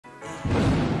10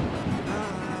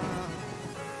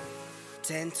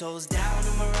 toes down,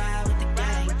 I'ma ride with the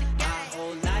gang. My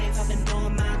whole life I've been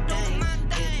doing my thing.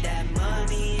 Get that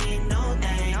money, ain't no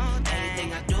thing.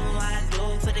 Anything I do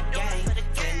for the gang.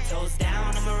 10 toes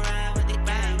down, I'ma ride with the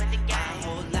gang. My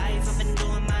whole life I've been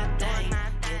doing my thing.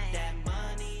 Get that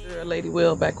money. Lady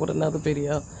Will back with another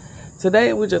video.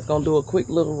 Today we're just gonna do a quick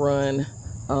little run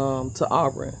to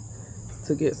Auburn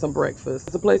to get some breakfast.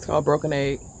 It's a place called Broken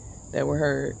Egg that we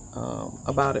heard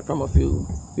about it from a few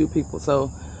people. So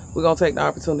we're gonna take the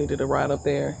opportunity to ride up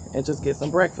there and just get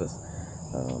some breakfast.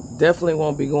 Definitely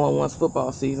won't be going once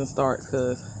football season starts,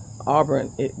 because Auburn,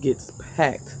 it gets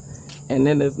packed, and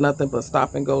then there's nothing but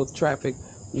stop and go traffic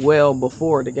well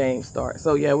before the game starts.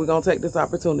 So yeah, we're gonna take this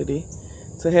opportunity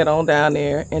to head on down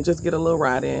there and just get a little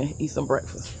ride in, eat some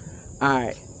breakfast. All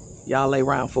right, y'all lay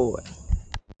around for it.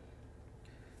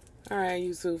 All right,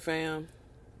 YouTube fam.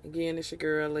 Again, it's your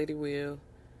girl, Lady Will.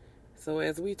 So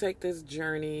as we take this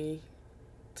journey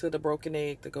to the Broken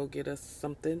Egg to go get us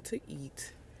something to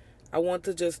eat, I want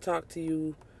to just talk to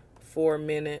you for a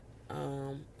minute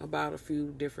about a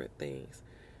few different things.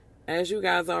 As you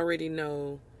guys already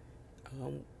know,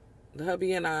 the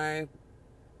hubby and I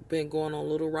been going on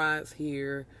little rides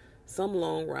here, some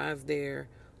long rides there,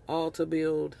 all to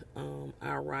build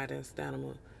our riding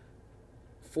stamina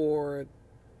for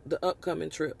the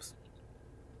upcoming trips.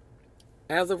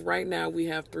 As of right now, we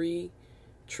have 3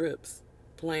 trips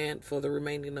planned for the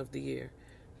remaining of the year.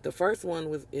 The first one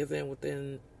is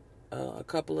within a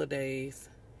couple of days,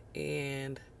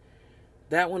 and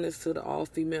that one is to the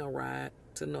all-female ride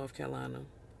to North Carolina.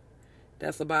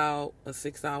 That's about a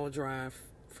 6-hour drive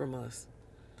from us.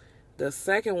 The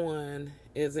second one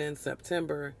is in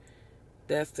September.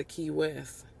 That's to Key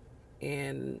West,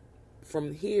 and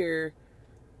from here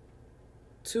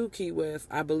to Key West,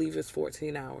 I believe it's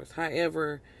 14 hours.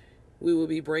 However, we will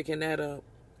be breaking that up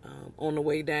on the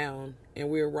way down, and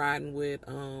we're riding with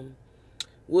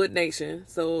Wood Nation.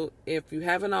 So if you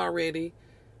haven't already,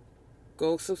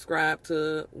 go subscribe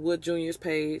to Wood Jr.'s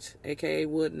page, aka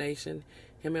Wood Nation.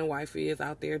 Him and wifey is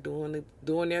out there doing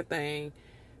their thing.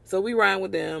 So we ride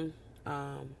with them,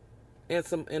 and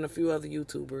a few other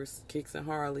YouTubers, Kicks and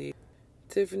Harley,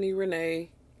 Tiffany Renee,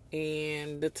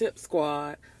 and the Tip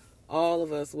Squad. All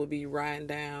of us will be riding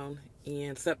down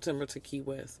in September to Key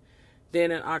West.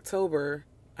 Then in October,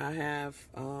 I have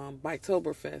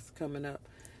Biketoberfest coming up.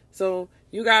 So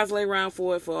you guys lay around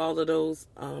for it for all of those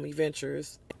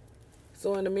adventures.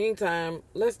 So in the meantime,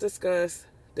 let's discuss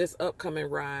this upcoming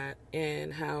ride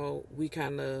and how we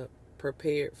kind of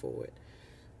prepared for it.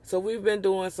 So we've been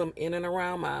doing some in and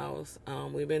around miles.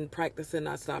 We've been practicing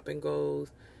our stop and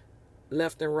goes,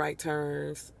 left and right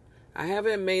turns. I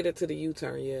haven't made it to the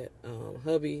U-turn yet.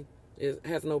 Hubby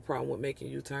has no problem with making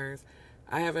U-turns.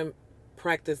 I haven't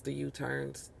practiced the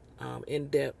U-turns in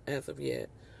depth as of yet.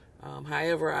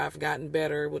 However, I've gotten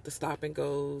better with the stop and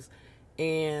goes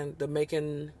and the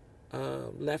making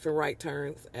left and right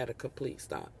turns at a complete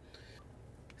stop.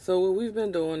 So what we've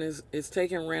been doing is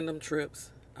taking random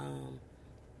trips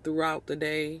throughout the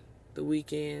day, the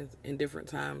weekends, and different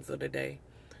times of the day.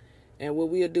 And what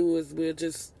we'll do is we'll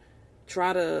just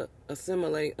try to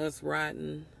assimilate us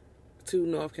riding to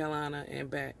North Carolina and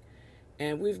back.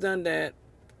 And we've done that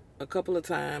a couple of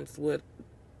times with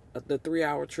the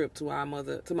 3-hour trip to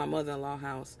my mother-in-law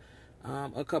house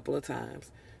a couple of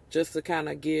times, just to kind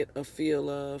of get a feel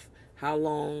of how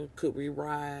long could we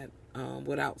ride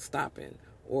without stopping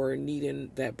or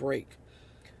needing that break.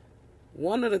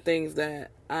 One of the things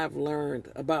that I've learned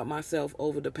about myself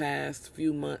over the past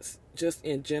few months, just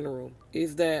in general,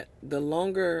 is that the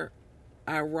longer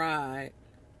I ride,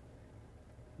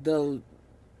 the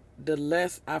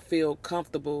less I feel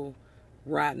comfortable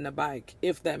riding a bike,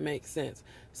 if that makes sense.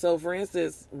 So for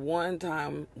instance, one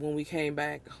time when we came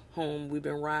back home, we've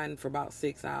been riding for about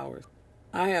 6 hours.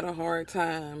 I had a hard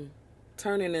time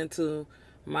turning into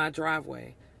my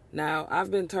driveway. Now,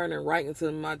 I've been turning right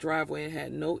into my driveway and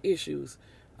had no issues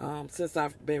since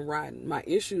I've been riding. My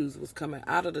issues was coming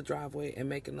out of the driveway and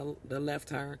making the left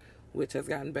turn, which has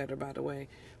gotten better, by the way.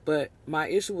 But my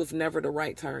issue was never the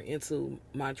right turn into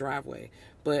my driveway.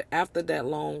 But after that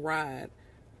long ride,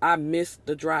 I missed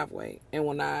the driveway. And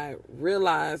when I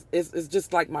realized, it's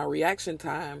just like my reaction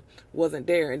time wasn't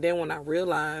there. And then when I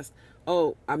realized,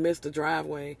 oh, I missed the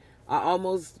driveway, I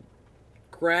almost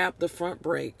grabbed the front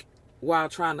brake while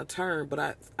trying to turn.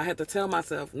 But I had to tell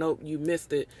myself, nope, you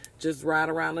missed it. Just ride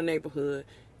around the neighborhood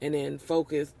and then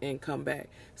focus and come back.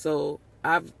 So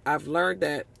I've learned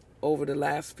that over the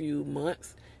last few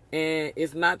months. And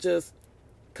it's not just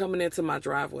coming into my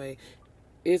driveway.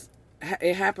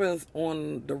 It happens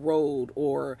on the road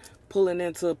or pulling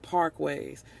into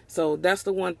parkways. So that's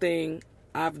the one thing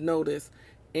I've noticed.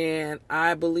 And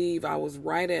I believe I was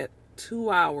right at 2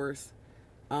 hours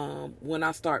when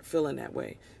I start feeling that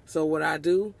way. So what I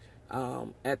do,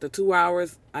 at the 2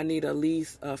 hours, I need at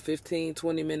least a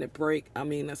 15-20 minute break. I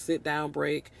mean, a sit down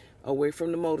break away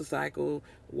from the motorcycle,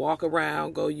 walk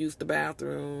around, go use the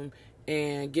bathroom,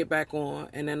 and get back on,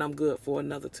 and then I'm good for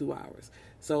another 2 hours.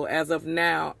 So as of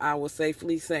now, I will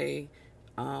safely say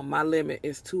my limit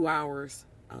is 2 hours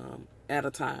at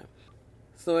a time.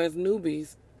 So as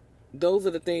newbies, those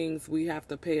are the things we have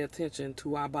to pay attention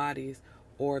to our bodies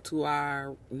or to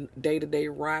our day-to-day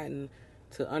riding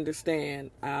to understand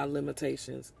our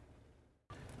limitations.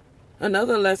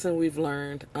 Another lesson we've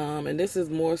learned, and this is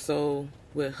more so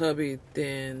with hubby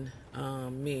than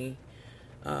me.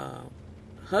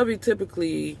 Hubby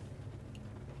typically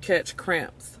catch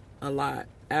cramps a lot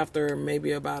after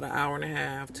maybe about an hour and a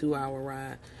half, 2 hour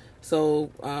ride. So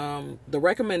the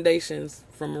recommendations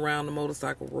from around the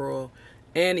motorcycle world,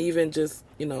 and even just,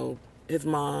 his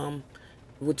mom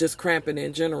with just cramping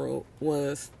in general,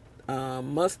 was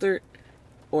mustard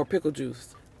or pickle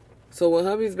juice. So what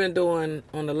hubby's been doing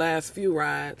on the last few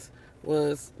rides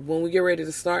was when we get ready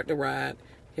to start the ride,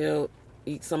 he'll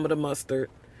eat some of the mustard,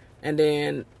 and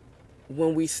then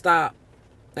when we stop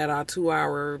at our 2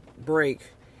 hour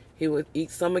break, he would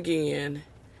eat some again,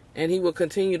 and he will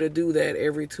continue to do that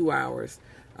every 2 hours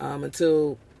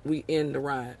until we end the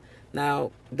ride.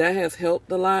 Now, that has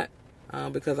helped a lot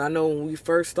because I know when we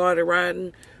first started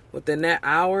riding, within that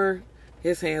hour,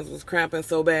 his hands was cramping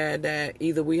so bad that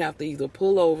either we have to either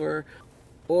pull over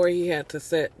or he had to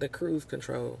set the cruise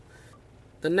control.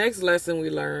 The next lesson we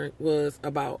learned was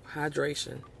about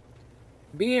hydration.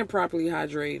 Being properly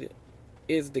hydrated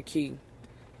is the key.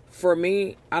 For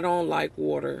me, I don't like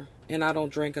water, and I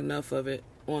don't drink enough of it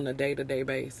on a day-to-day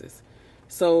basis.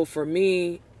 So for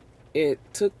me, it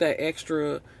took that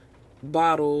extra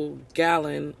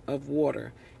gallon of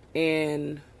water.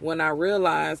 And when I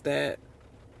realized that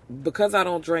because I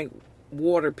don't drink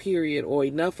water, period, or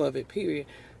enough of it, period,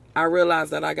 I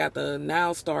realized that I got to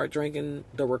now start drinking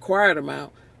the required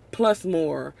amount plus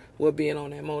more with being on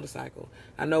that motorcycle.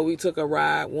 I know we took a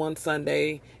ride one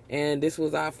Sunday, and this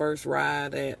was our first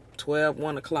ride at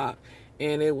 1 o'clock,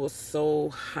 and it was so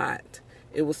hot.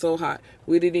 It was so hot.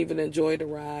 We didn't even enjoy the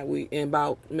ride. In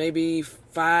about maybe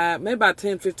about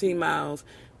 10, 15 miles,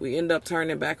 we ended up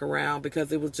turning back around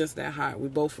because it was just that hot. We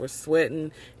both were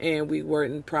sweating and we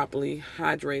weren't properly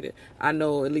hydrated. I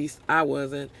know at least I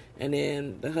wasn't. And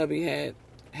then the hubby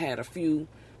had a few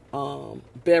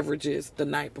beverages the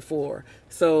night before.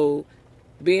 So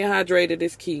being hydrated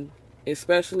is key,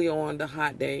 especially on the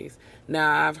hot days.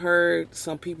 Now, I've heard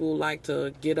some people like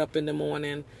to get up in the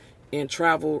morning and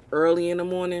travel early in the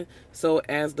morning. So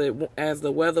as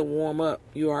the weather warm up,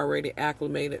 you're already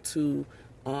acclimated to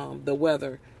the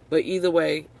weather. But either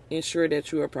way, ensure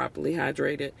that you are properly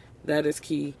hydrated. That is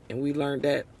key. And we learned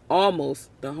that almost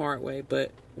the hard way,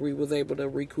 but we was able to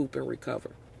recoup and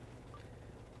recover.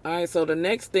 All right, so the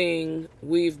next thing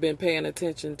we've been paying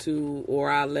attention to, or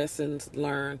our lessons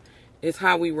learned, is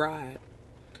how we ride.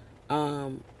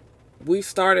 We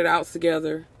started out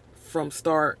together from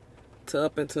start to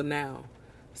up until now.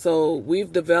 So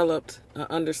we've developed an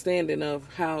understanding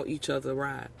of how each other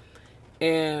ride.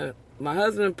 And my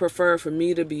husband preferred for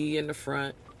me to be in the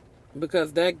front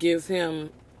because that gives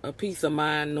him a peace of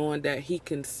mind knowing that he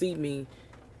can see me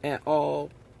at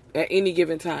any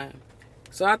given time.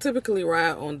 So I typically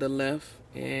ride on the left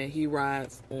and he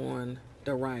rides on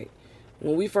the right.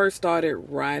 When we first started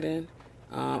riding,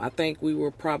 I think we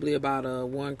were probably about a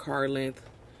 1 car length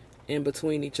in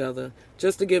between each other,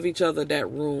 just to give each other that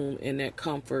room and that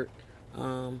comfort,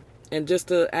 and just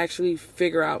to actually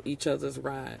figure out each other's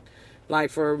ride. Like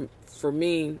for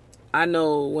me, I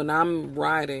know when I'm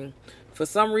riding, for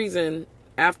some reason,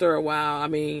 after a while,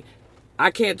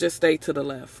 I can't just stay to the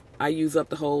left. I use up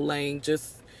the whole lane,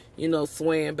 just,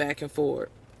 swaying back and forth.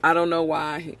 I don't know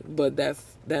why, but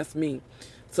that's me.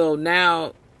 So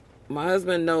now my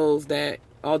husband knows that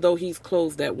although he's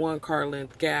closed that 1 car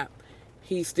length gap,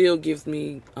 he still gives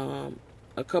me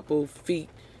a couple feet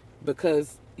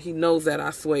because he knows that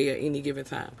I sway at any given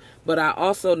time. But I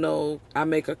also know I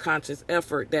make a conscious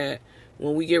effort that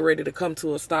when we get ready to come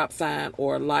to a stop sign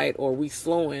or a light or we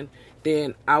slowing,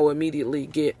 then I'll immediately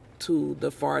get to the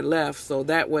far left. So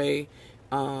that way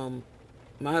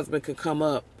my husband can come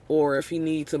up, or if he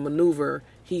needs to maneuver,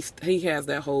 he has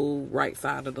that whole right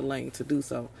side of the lane to do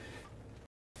so.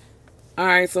 All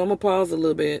right, so I'm going to pause a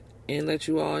little bit and let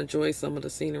you all enjoy some of the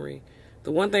scenery.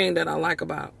 The one thing that I like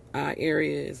about our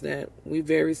area is that we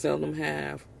very seldom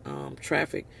have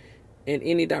traffic. in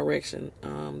any direction.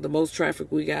 The most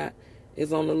traffic we got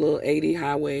is on the little 80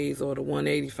 highways or the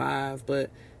 185, but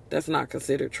that's not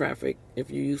considered traffic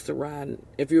if you used to ride,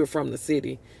 if you were from the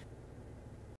city.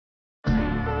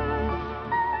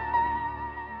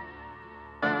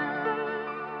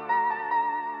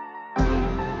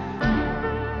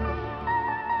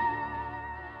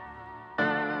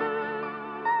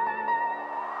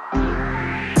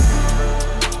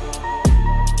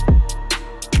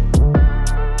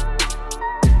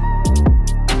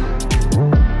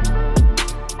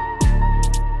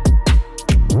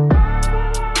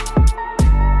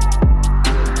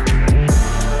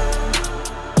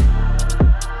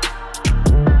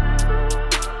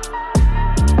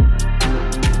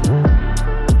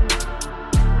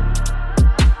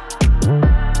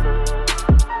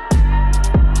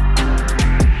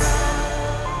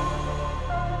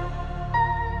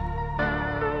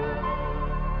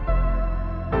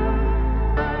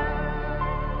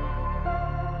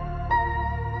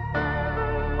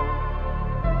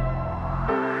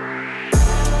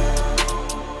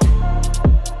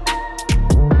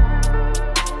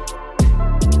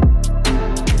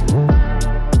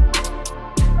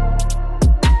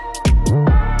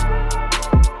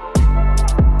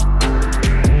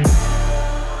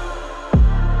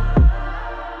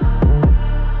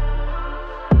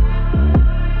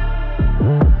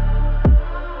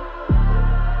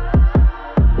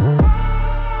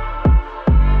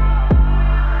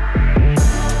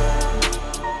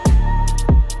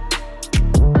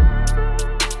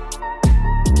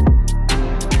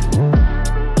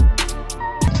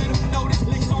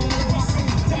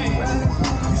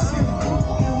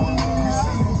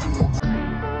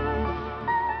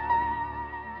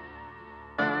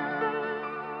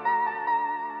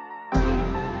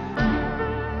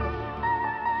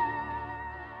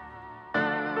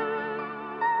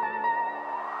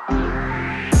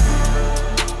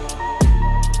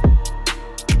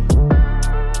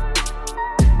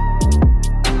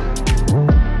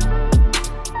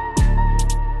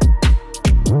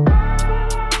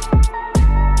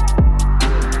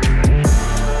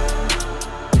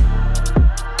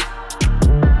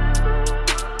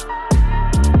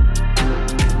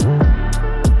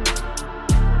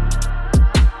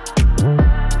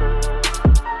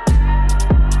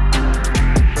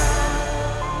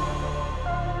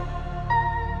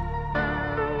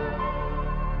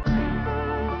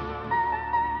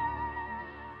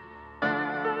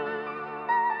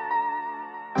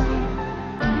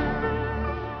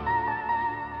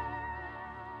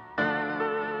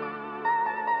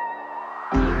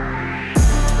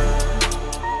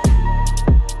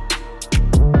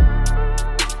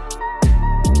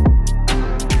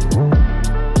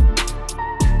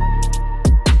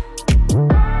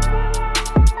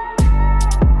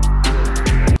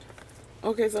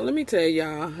 Okay, so let me tell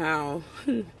y'all how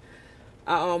I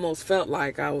almost felt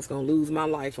like I was going to lose my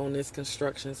life on this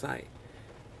construction site.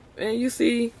 And you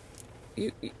see,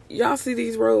 y'all see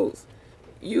these roads?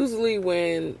 Usually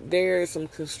when there is some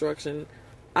construction,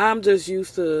 I'm just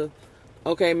used to,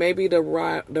 okay, maybe the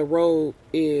road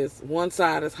is one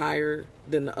side is higher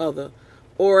than the other.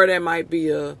 Or there might be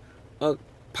a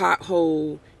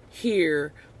pothole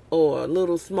here or a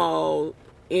little small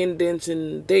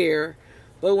indentation there.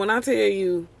 But when I tell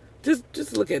you,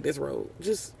 just look at this road.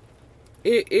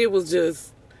 It was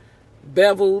just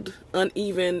beveled,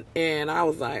 uneven, and I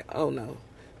was like, oh no.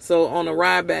 So on the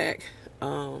ride back,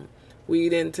 we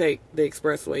didn't take the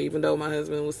expressway, even though my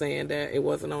husband was saying that it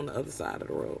wasn't on the other side of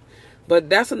the road. But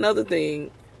that's another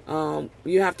thing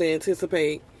you have to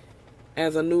anticipate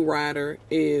as a new rider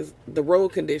is the road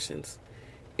conditions.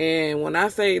 And when I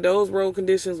say those road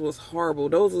conditions was horrible,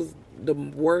 those was the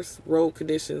worst road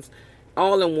conditions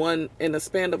all in a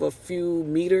span of a few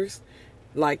meters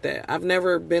like that. I've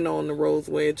never been on the roads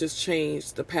where it just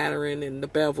changed the pattern and the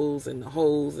bevels and the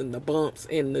holes and the bumps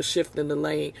and the shift in the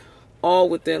lane all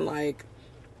within like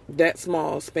that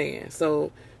small span.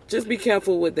 So just be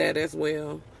careful with that as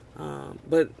well.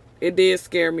 But it did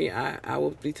scare me. I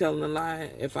would be telling a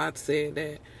lie if I said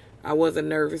that I wasn't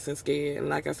nervous and scared. And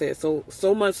like I said,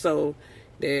 so much so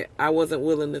that I wasn't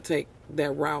willing to take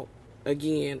that route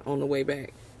again on the way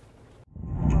back.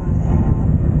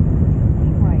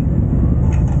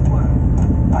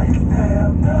 I used to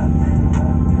have nothing,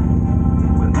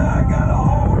 but now I got a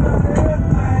hold of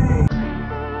everything.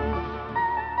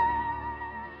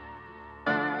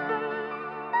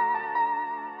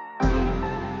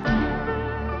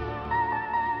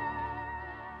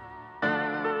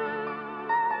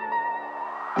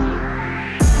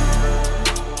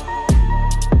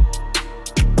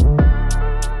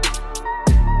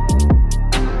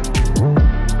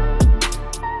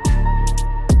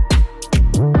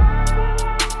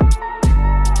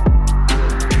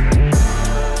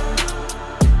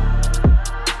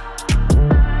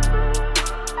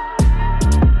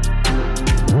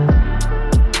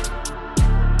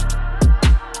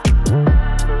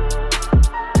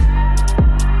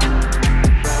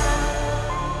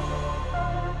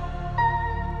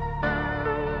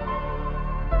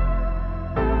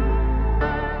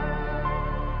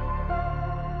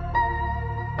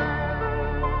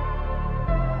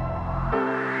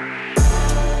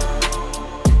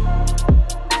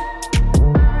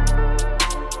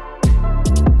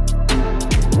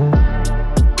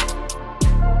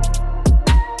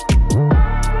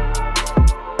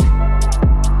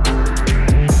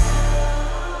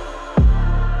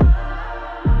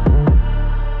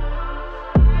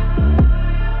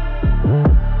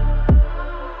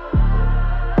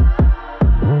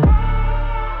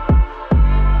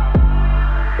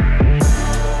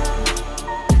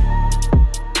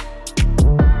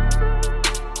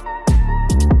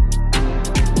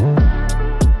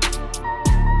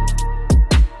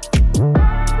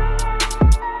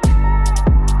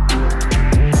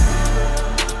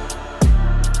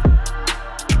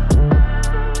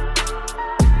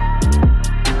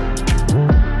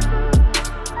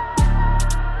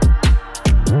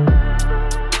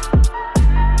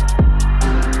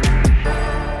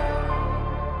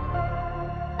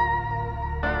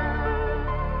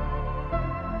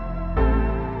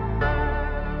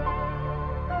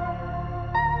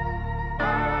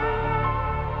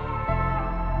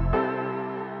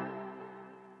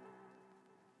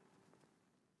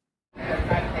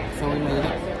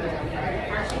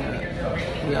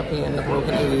 We up here in the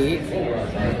Broken Egg.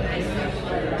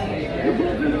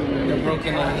 The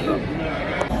Broken Egg.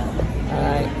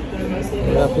 Alright,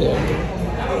 we up here.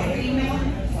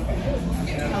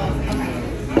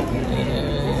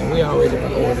 And we already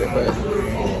ordered,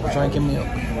 but drinking milk.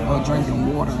 Or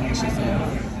drinking water, I should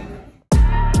say.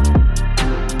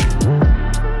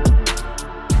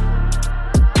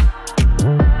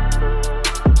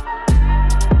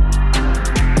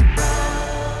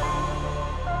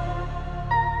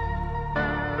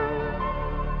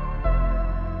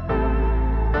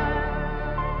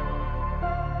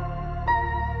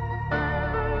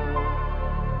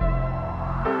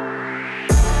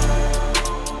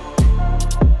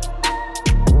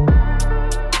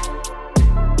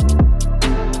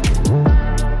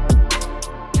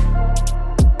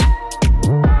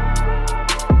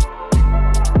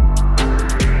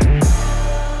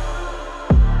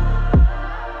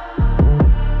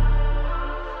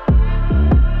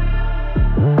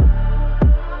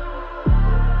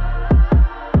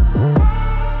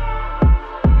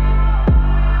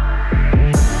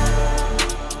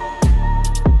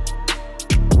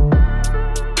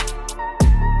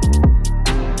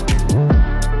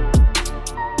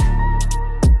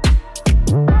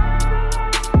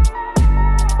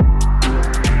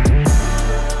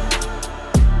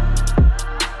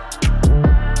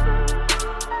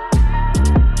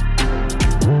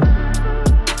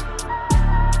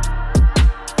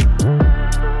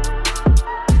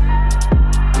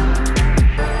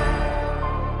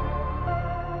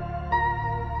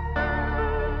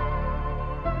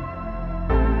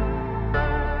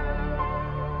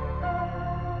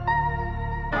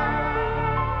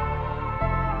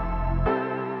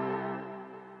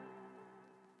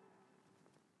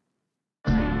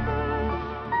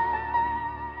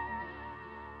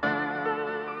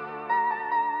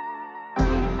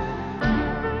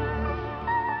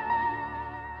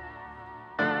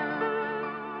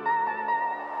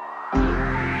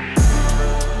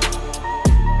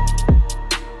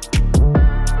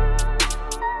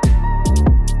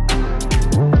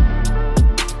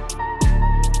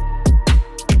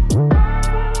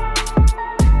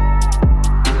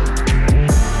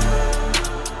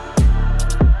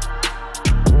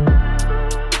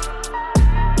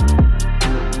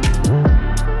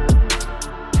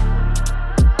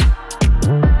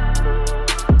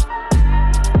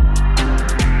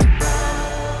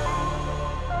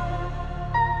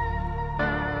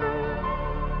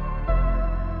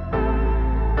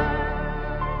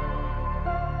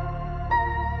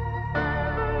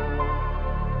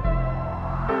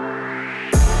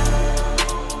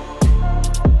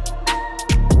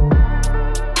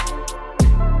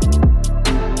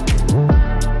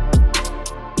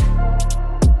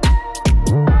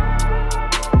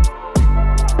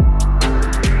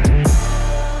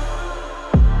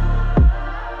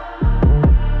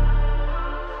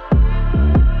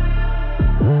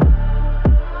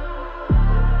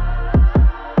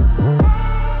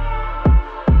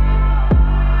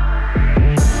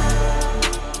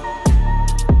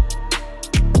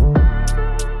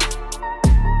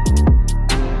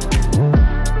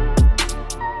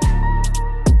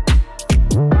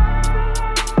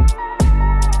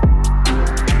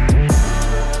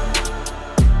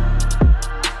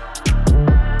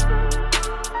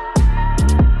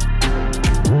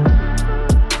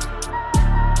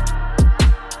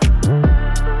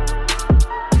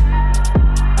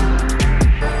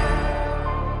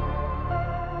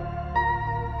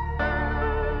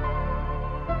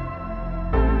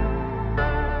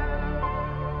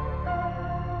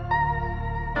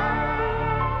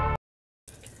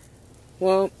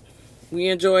 Well, we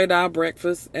enjoyed our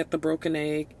breakfast at the Broken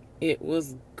Egg. It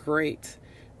was great.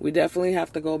 We definitely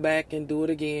have to go back and do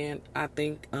it again. I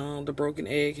think the Broken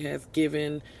Egg has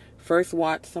given First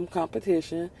Watch some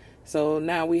competition. So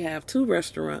now we have 2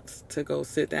 restaurants to go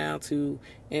sit down to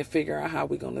and figure out how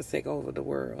we're going to take over the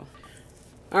world.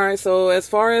 All right, so as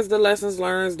far as the lessons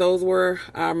learned, those were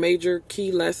our major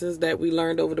key lessons that we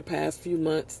learned over the past few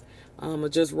months of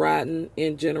just riding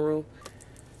in general.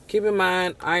 Keep in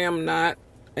mind, I am not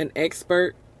an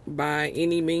expert by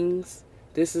any means.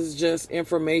 This is just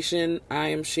information I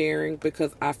am sharing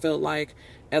because I felt like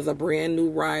as a brand new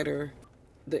rider,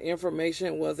 the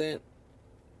information wasn't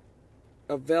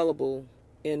available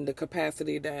in the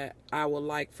capacity that I would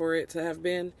like for it to have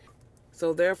been.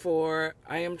 So therefore,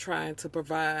 I am trying to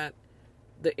provide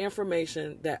the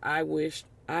information that I wish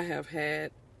I have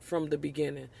had from the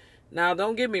beginning. Now,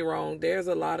 don't get me wrong. There's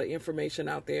a lot of information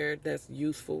out there that's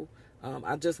useful.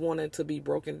 I just wanted to be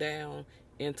broken down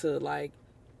into like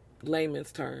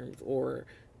layman's terms or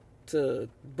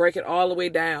break it all the way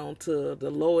down to the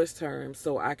lowest terms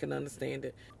so I can understand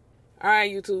it. All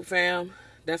right, YouTube fam,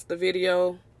 that's the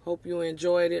video. Hope you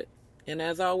enjoyed it. And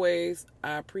as always,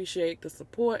 I appreciate the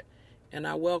support and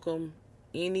I welcome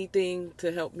anything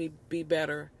to help me be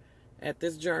better at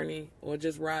this journey or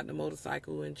just riding a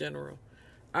motorcycle in general.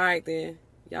 All right then,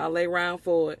 y'all lay around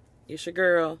for it. It's your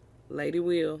girl, Lady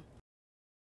Will.